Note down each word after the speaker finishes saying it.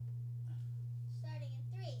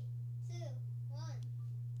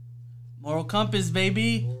Moral Compass,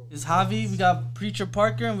 baby. It's Javi. We got Preacher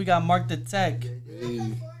Parker, and we got Marcdatech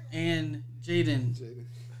and Jaden.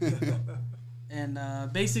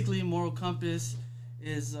 And basically, Moral Compass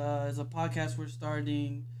is a podcast we're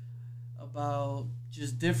starting about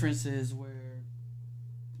just differences where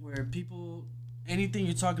people, anything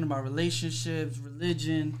you're talking about, relationships,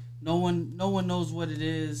 religion, no one knows what it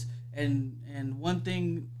is, and one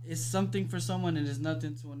thing is something for someone and is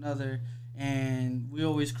nothing to another, and we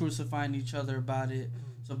always crucifying each other about it.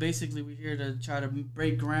 So basically, we're here to try to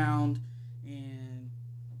break ground and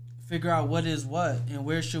figure out what is what and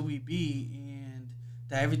where should we be, and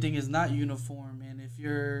that everything is not uniform. And if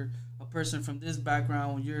you're a person from this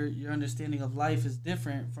background, your understanding of life is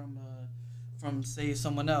different from say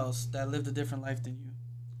someone else that lived a different life than you.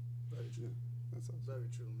 Very true. That's very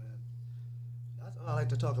true, man. That's all I like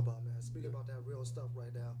to talk about, man. Speaking about that real stuff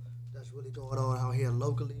right now, that's really going on out here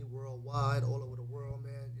locally, worldwide, all over the world,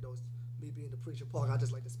 man. You know, me being the Preacher Park, I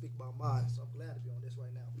just like to speak my mind. So I'm glad to be on this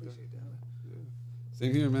right now. Appreciate that, man. Yeah.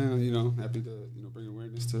 Same here, man. You know, happy to bring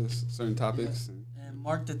awareness to certain topics. Yeah. And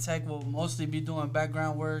Marcdatech will mostly be doing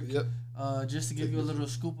background work. Yep. Just to give you a little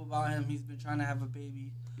scoop about him, he's been trying to have a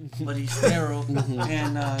baby, but he's sterile,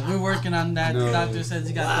 and we're working on that. No. The doctor says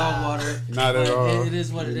he got dog water. Not at all. It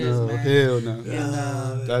is what it is, man. Hell no.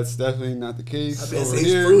 And, that's definitely not the case. Over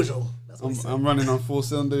here, I'm running on full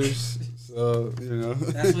cylinders, so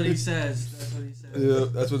That's what he says. Yeah,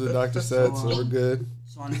 that's what the doctor said. So we're good.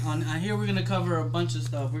 So on here we're gonna cover a bunch of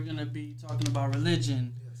stuff. We're gonna be talking about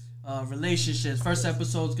religion, relationships. First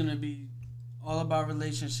episode's gonna be all about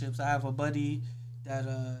relationships. I have a buddy that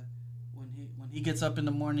when he gets up in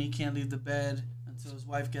the morning, he can't leave the bed until his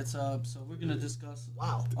wife gets up. So we're gonna discuss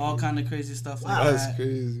all kind of crazy stuff like that. That's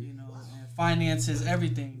crazy. And finances,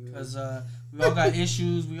 everything, because we all got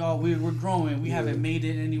issues. We're growing. We haven't made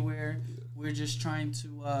it anywhere. We're just trying to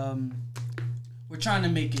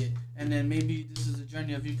make it, and then maybe this is a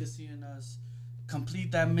journey of you could seeing us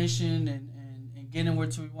complete that mission and getting where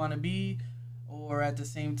we want to be. Or at the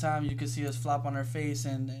same time, you can see us flop on our face,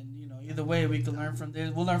 and either way, we can learn from this.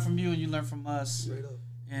 We'll learn from you, and you learn from us. Straight up.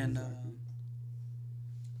 And I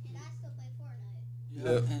still play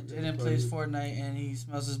Fortnite. And Jaden plays Fortnite, and he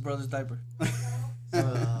smells his brother's diaper. All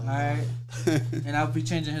right. And I'll be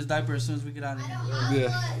changing his diaper as soon as we get out of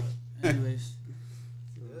here. Anyways.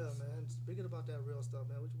 Yeah, man. Speaking about that real stuff,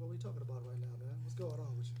 man. What are we talking about right now, man? What's going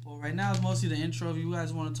on with you? Well, right now it's mostly the intro. If you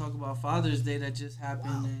guys want to talk about Father's Day that just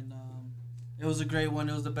happened, and it was a great one.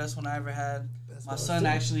 It was the best one I ever had. My son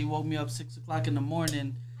actually woke me up 6 o'clock in the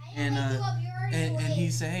morning, and he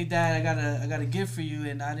said, "Hey, Dad, I got a gift for you,"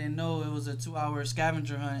 and I didn't know it was a 2-hour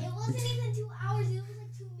scavenger hunt. It wasn't even 2 hours. It was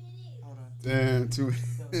like 2 minutes. Hold on. Damn, 2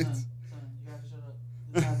 minutes. Son, you gotta shut up.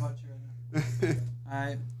 It's not about you right now. All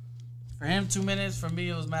right. For him, 2 minutes. For me,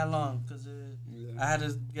 it was mad long because I had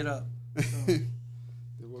to get up. So.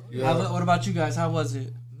 What about you guys? How was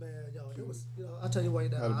it? Man, it was. I'll tell you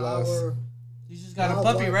right now. Had a blast. You just got a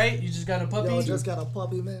puppy, right? You just got a puppy? Just got a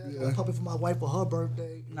puppy, man. Got a puppy for my wife for her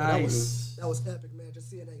birthday. Nice. That was epic, man. Just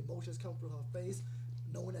seeing the emotions come through her face,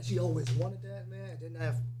 knowing that she always wanted that, man. Then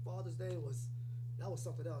that Father's Day was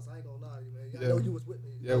something else. I ain't gonna lie to you, man. I know you was with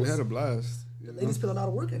me. Yeah, we had a blast. The ladies put a lot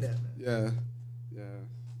of work in that, man. Yeah,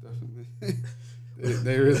 definitely.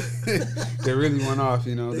 they really went off.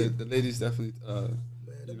 The ladies definitely.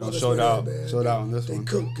 Showed out on this one. They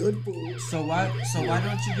cook good food. So why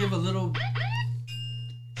don't you give a little?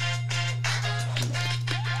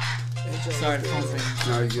 Sorry, the phone's ringing.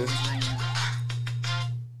 No, you good.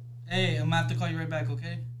 Hey, I'm gonna have to call you right back,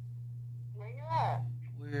 okay? Where you at?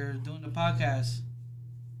 We're doing the podcast.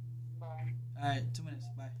 Bye. All right, 2 minutes.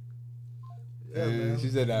 Bye. Yeah, man. She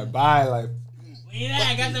said that bye like. Wait,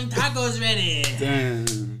 I got them tacos ready.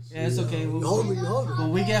 Damn. Yeah, it's okay. You hungry?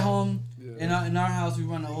 When we get home, in our house, we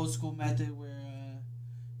run the old school method where,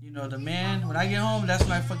 the man. When I get home, that's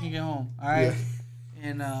when I fucking get home. All right. Yeah.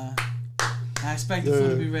 And I expect the food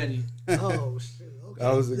to be ready. Oh shit! Okay.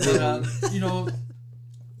 That was a good one.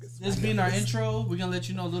 This being our intro, we're gonna let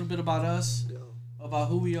you know a little bit about us, about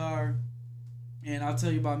who we are, and I'll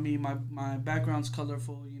tell you about me. My background's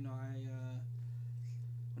colorful.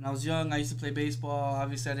 When I was young, I used to play baseball.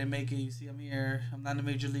 Obviously, I didn't make it. You see, I'm here. I'm not in the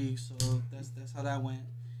major league, so that's how that went.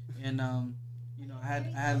 And I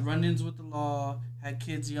had run-ins with the law. Had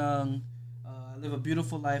kids young. I live a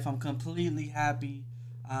beautiful life. I'm completely happy.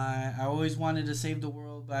 I always wanted to save the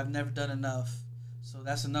world, but I've never done enough. So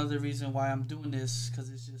that's another reason why I'm doing this, because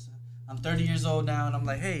it's just I'm 30 years old now, and I'm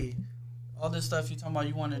like, hey, all this stuff you're talking about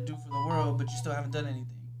you want to do for the world, but you still haven't done anything.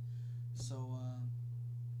 So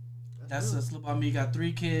that's a little about me. Got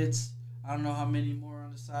 3 kids. I don't know how many more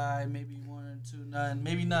on the side. Maybe 1 or 2, none.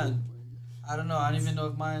 Maybe none. I don't know. I don't even know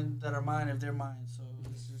if mine that are mine if they're mine. So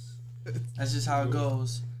it's just that's just how it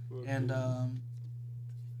goes. And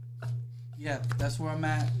yeah, that's where I'm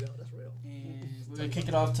at. Yeah, that's real. And we're gonna kick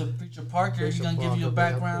it off to Preacher Parker. He's gonna give Parker, you a man.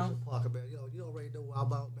 background. Preacher Parker, man. You already know what I'm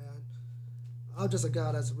about, man. I'm just a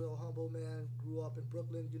guy that's real humble, man. Grew up in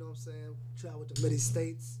Brooklyn, you know what I'm saying? Traveled to many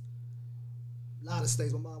states. A lot of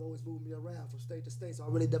states. My mom always moved me around from state to state, so I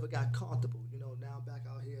really never got comfortable. You know, now I'm back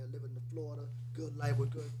out here living in Florida. Good life with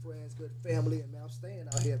good friends, good family, and man, I'm staying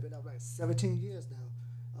out here. Been out like 17 years now.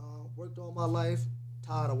 Worked all my life.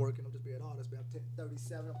 Tired of working. I'm just being honest, man. I'm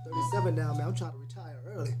 37. I'm 37 now, man. I'm trying to retire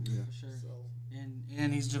early. Yeah. For sure. So,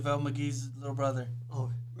 And he's JaVale McGee's little brother. oh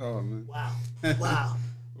man. wow. Wow.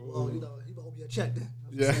 Well, you know, he owe me a check then.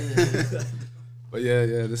 Yeah. But yeah,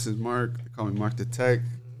 this is Mark. They call me Marcdatech.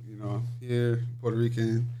 You know, I'm here, Puerto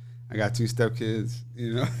Rican. I got 2 stepkids,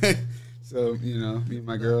 you know. So, you know, me and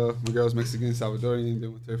my girl's Mexican, Salvadorian.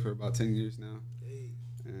 Been with her for about 10 years now.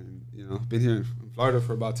 And, you know, been here in Florida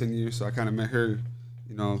for about 10 years. So I kind of met her,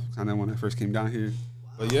 you know, kind of when I first came down here.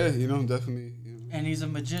 Wow. But yeah, you know, definitely. You know. And he's a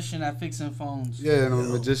magician at fixing phones. Yeah, and I'm a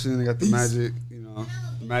magician. I got the magic, you know,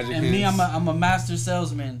 the magic And hands. me, I'm a master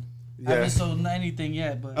salesman. Yeah. I haven't sold anything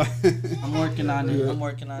yet, but I'm working on it. I'm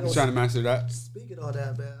working on I'm it. trying to master that. Speaking of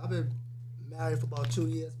that, man, I've been married for about 2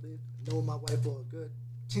 years. Been knowing my wife for a good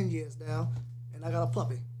 10 years now, and I got a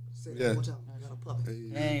puppy. Say that one time. I got a puppy.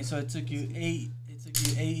 Dang, so it took you 8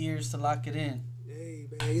 years to lock it in. Hey,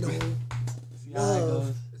 man, you know, See how that love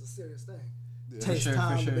goes. is a serious thing. Yeah. It takes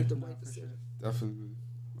time to make the right For decision. sure. Definitely.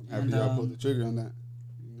 I'm happy And, y'all pulled the trigger on that.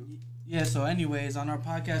 You know? Yeah, so anyways, on our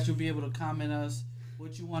podcast, you'll be able to comment us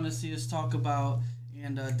what you want to see us talk about.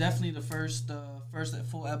 And definitely the first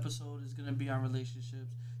full episode is going to be on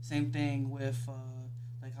relationships. Same thing with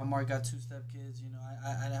like how Mark got 2 stepkids. You know,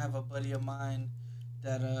 I have a buddy of mine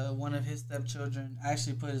that one of his stepchildren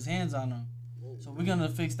actually put his hands on him. So we're going to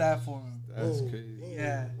fix that for him. That's crazy.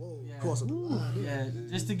 Yeah. Crossing the line. Yeah,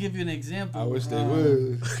 just to give you an example. I wish they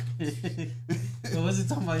would. So I wasn't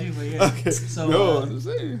talking about you, but yeah. Okay. So, no, I'm just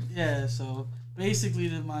saying. Yeah, so basically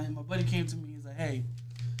my buddy came to me. He's like, hey,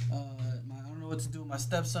 I don't know what to do with my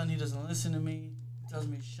stepson. He doesn't listen to me. He tells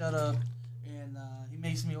me shut up. And he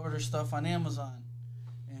makes me order stuff on Amazon.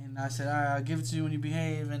 And I said, all right, I'll give it to you when you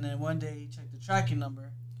behave. And then one day he checked the tracking number.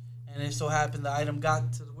 And it so happened the item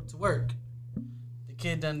got to work. The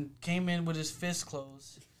kid then came in with his fist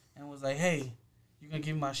closed and was like, hey, you going to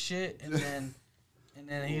give me my shit? And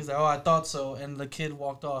then he was like, oh, I thought so. And the kid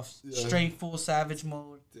walked off. Yeah. Straight full savage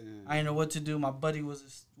mode. Damn. I didn't know what to do. My buddy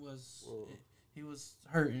was he was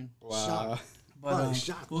hurting. Wow. But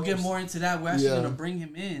we'll get more into that. We're actually going to bring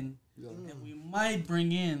him in. Yeah. And we might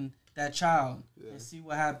bring in that child and see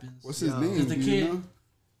what happens. What's his name? Because the Do kid... you know?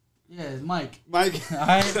 Yeah, it's Mike. Mike. All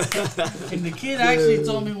right. And the kid actually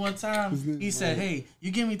told me one time, he said, hey,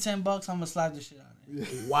 you give me $10, I'm going to slap the shit out of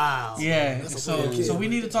it. Wow. Yeah. So we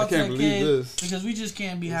need to talk to that kid because we just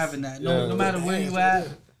can't be having that. No matter where you at,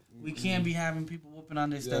 we can't be having people whooping on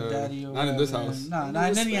their stepdaddy or not in this house. No,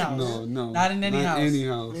 not in any house. No. Not in any house. Any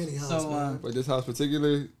house. Any house, So, man. But this house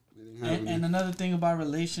particularly, and another thing about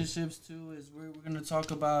relationships too is we're gonna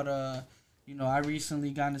talk about you know, I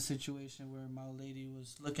recently got in a situation where my lady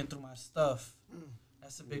was looking through my stuff.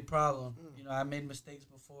 That's a big problem. You know, I made mistakes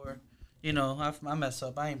before. You know, I mess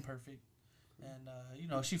up. I ain't perfect. And you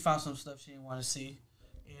know, she found some stuff she didn't want to see.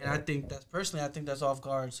 And I think that's off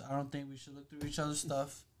guards. I don't think we should look through each other's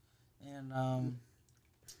stuff. And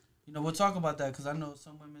you know, we'll talk about that because I know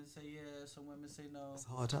some women say yeah, some women say no. It's a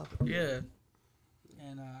hard topic. Yeah.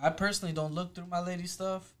 And I personally don't look through my lady's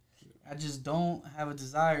stuff. I just don't have a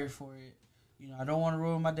desire for it. You know, I don't want to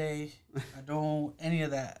ruin my day. I don't any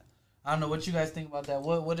of that. I don't know what you guys think about that.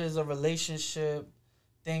 What is a relationship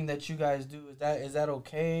thing that you guys do? Is that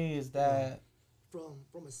okay? Is that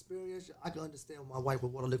From experience, I can understand why my wife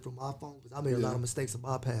would want to look from my phone because I made a lot of mistakes in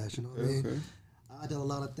my past. You know what I mean? I did a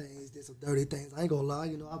lot of things, did some dirty things. I ain't gonna lie,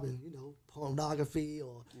 you know, I've been, you know, pornography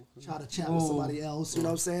or try to chat with somebody else, you know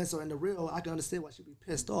what I'm saying? So in the real, I can understand why she'd be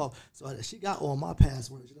pissed off. So she got all my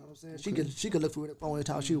passwords, you know what I'm saying? She could look through the phone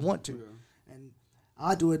anytime she want to. And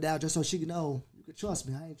I do it now just so she can know, you can trust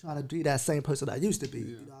me. I ain't trying to be that same person I used to be.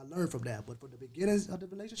 You know, I learned from that. But from the beginnings of the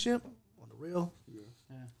relationship, on the real.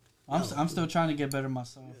 I'm still trying to get better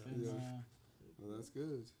myself. And, well, that's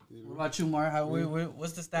good. You know? What about you, Mark?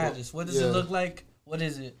 What's the status? What does it look like? What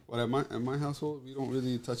is it? Well, at my household, we don't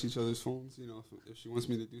really touch each other's phones. You know, if she wants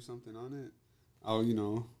me to do something on it, I'll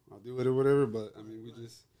do it or whatever. But I mean,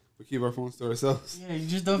 we keep our phones to ourselves. Yeah, you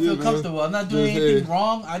just don't feel comfortable. I'm not doing anything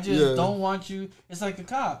wrong. I just don't want you. It's like a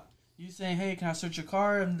cop. You saying, hey, can I search your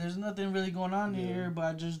car? And there's nothing really going on here, but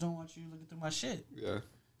I just don't want you looking through my shit. Yeah.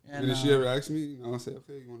 And if she ever asks me, you know, I'll say,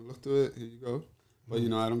 okay, you want to look through it? Here you go. But, you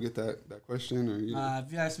know, I don't get that question. Or you know,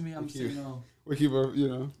 if you ask me, I'm saying no. We keep her, you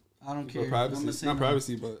know. I don't care. Privacy. Not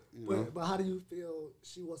privacy, but, you know. But how do you feel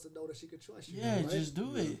she wants to know that she can trust you? Yeah, right? just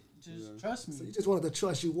do it. Just trust me. So you just wanted to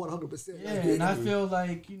trust you 100%. Yeah, and I feel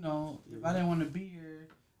like, you know, if I didn't want to be here,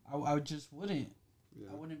 I just wouldn't.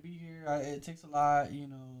 I wouldn't be here. It takes a lot, you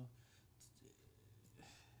know.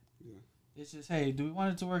 It's just, hey, do we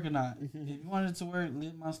want it to work or not? If you want it to work,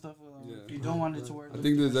 leave my stuff alone. Yeah. If you don't want it to work, I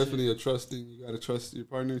think there's definitely a trust thing. You gotta trust your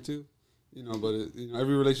partner too, you know. But you know,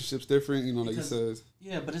 every relationship's different. You know, like you said.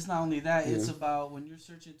 Yeah, but it's not only that. It's about when you're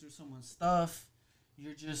searching through someone's stuff,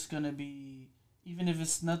 you're just gonna be, even if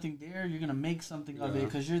it's nothing there, you're gonna make something of it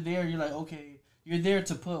because you're there. You're like, okay, you're there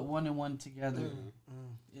to put one and one together.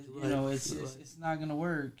 You know, it's not gonna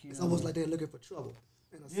work. It's almost like they're looking for trouble.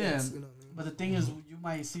 In a sense, you know what I mean? But the thing is, you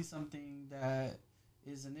might see something that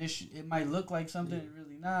is an issue. It might look like something, it's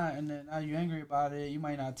really not, and then now you're angry about it. You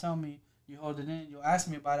might not tell me. You hold it in. You'll ask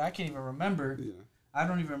me about it. I can't even remember. I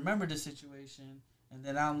don't even remember the situation, and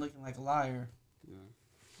then I'm looking like a liar.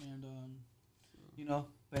 And you know,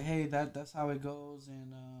 but hey, that's how it goes,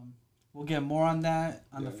 and we'll get more on that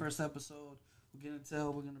on the first episode. We're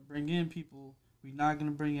gonna bring in people. We're not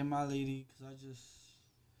gonna bring in my lady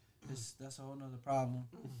because that's a whole nother problem.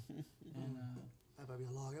 And that might be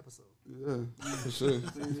a long episode. Yeah, for sure.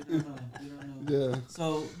 We don't know. Yeah.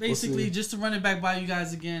 So basically, just to run it back by you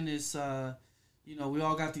guys again, is you know, we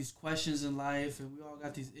all got these questions in life, and we all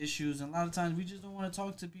got these issues, and a lot of times we just don't want to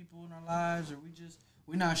talk to people in our lives, or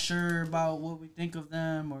we're not sure about what we think of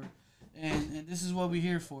them, or and this is what we're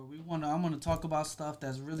here for. I'm gonna talk about stuff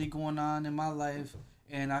that's really going on in my life,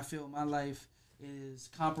 and I feel my life is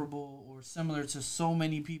comparable or similar to so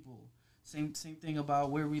many people. Same thing about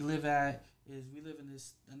where we live at is we live in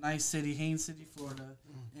a nice city, Haines City, Florida,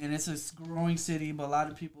 and it's a growing city. But a lot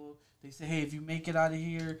of people, they say, hey, if you make it out of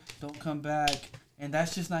here, don't come back, and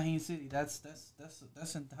that's just not Haines City. That's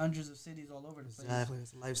in hundreds of cities all over the place. Exactly,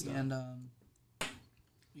 it's a lifestyle. And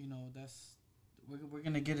you know, we're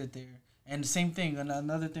gonna get it there. And the same thing,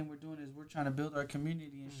 another thing we're doing is we're trying to build our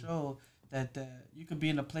community and show that you could be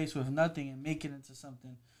in a place with nothing and make it into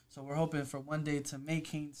something. So we're hoping for one day to make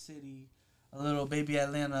Haines City a little baby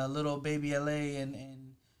Atlanta, a little baby LA, and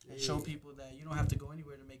show people that you don't have to go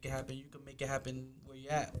anywhere to make it happen. You can make it happen where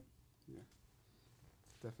you're at. Yeah,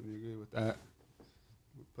 definitely agree with that.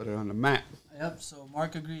 We'll put it on the map. Yep, so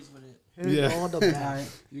Mark agrees with it. On the map.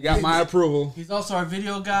 You got my approval. He's also our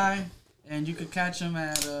video guy, and you can catch him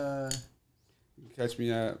at... You can catch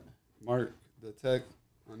me at Marcdatech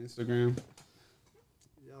on Instagram.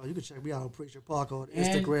 Yo, you can check me out on Preacher Parker on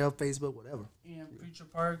Instagram, Facebook, whatever. And Preacher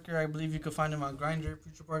Parker, I believe you can find him on Grindr.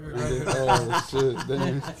 Preacher Parker. Oh shit!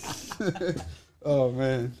 Damn. Oh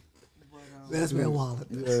man. That's been wild.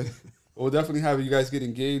 Yeah. We'll definitely have you guys get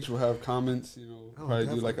engaged. We'll have comments. You know, probably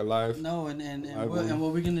do like a live. No, and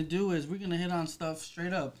what we're gonna do is we're gonna hit on stuff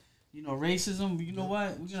straight up. You know, racism. You know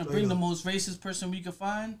what? We're gonna bring the most racist person we can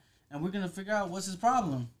find, and we're gonna figure out what's his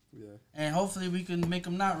problem. Yeah. And hopefully we can make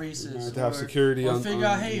him not racist. To have security or on. Figure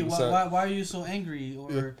out, hey, why are you so angry?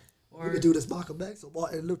 Or we could do this Malcolm X or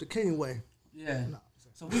Martin Luther King way. Yeah. No.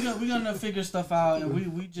 So we're gonna figure stuff out, and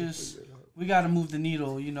we gotta move the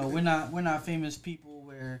needle. You know, we're not famous people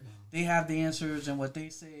where they have the answers and what they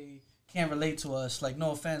say can't relate to us. Like,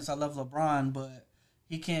 no offense, I love LeBron, but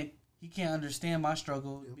he can't understand my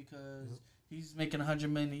struggle because he's making $100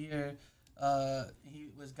 million a year. He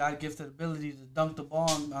was God gifted ability to dunk the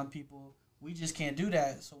ball on people. We just can't do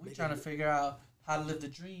that. So we're trying to figure out how to live the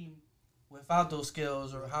dream without those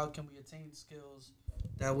skills, or how can we attain skills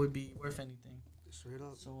that would be worth anything. Straight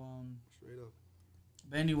up. So straight up.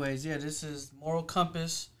 But anyways, yeah, this is Moral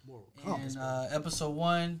Compass. And episode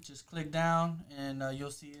 1. Just click down and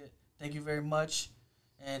you'll see it. Thank you very much.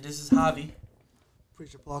 And this is Javi.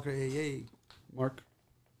 Preacher Parker, hey. Mark.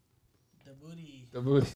 The booty. The booty.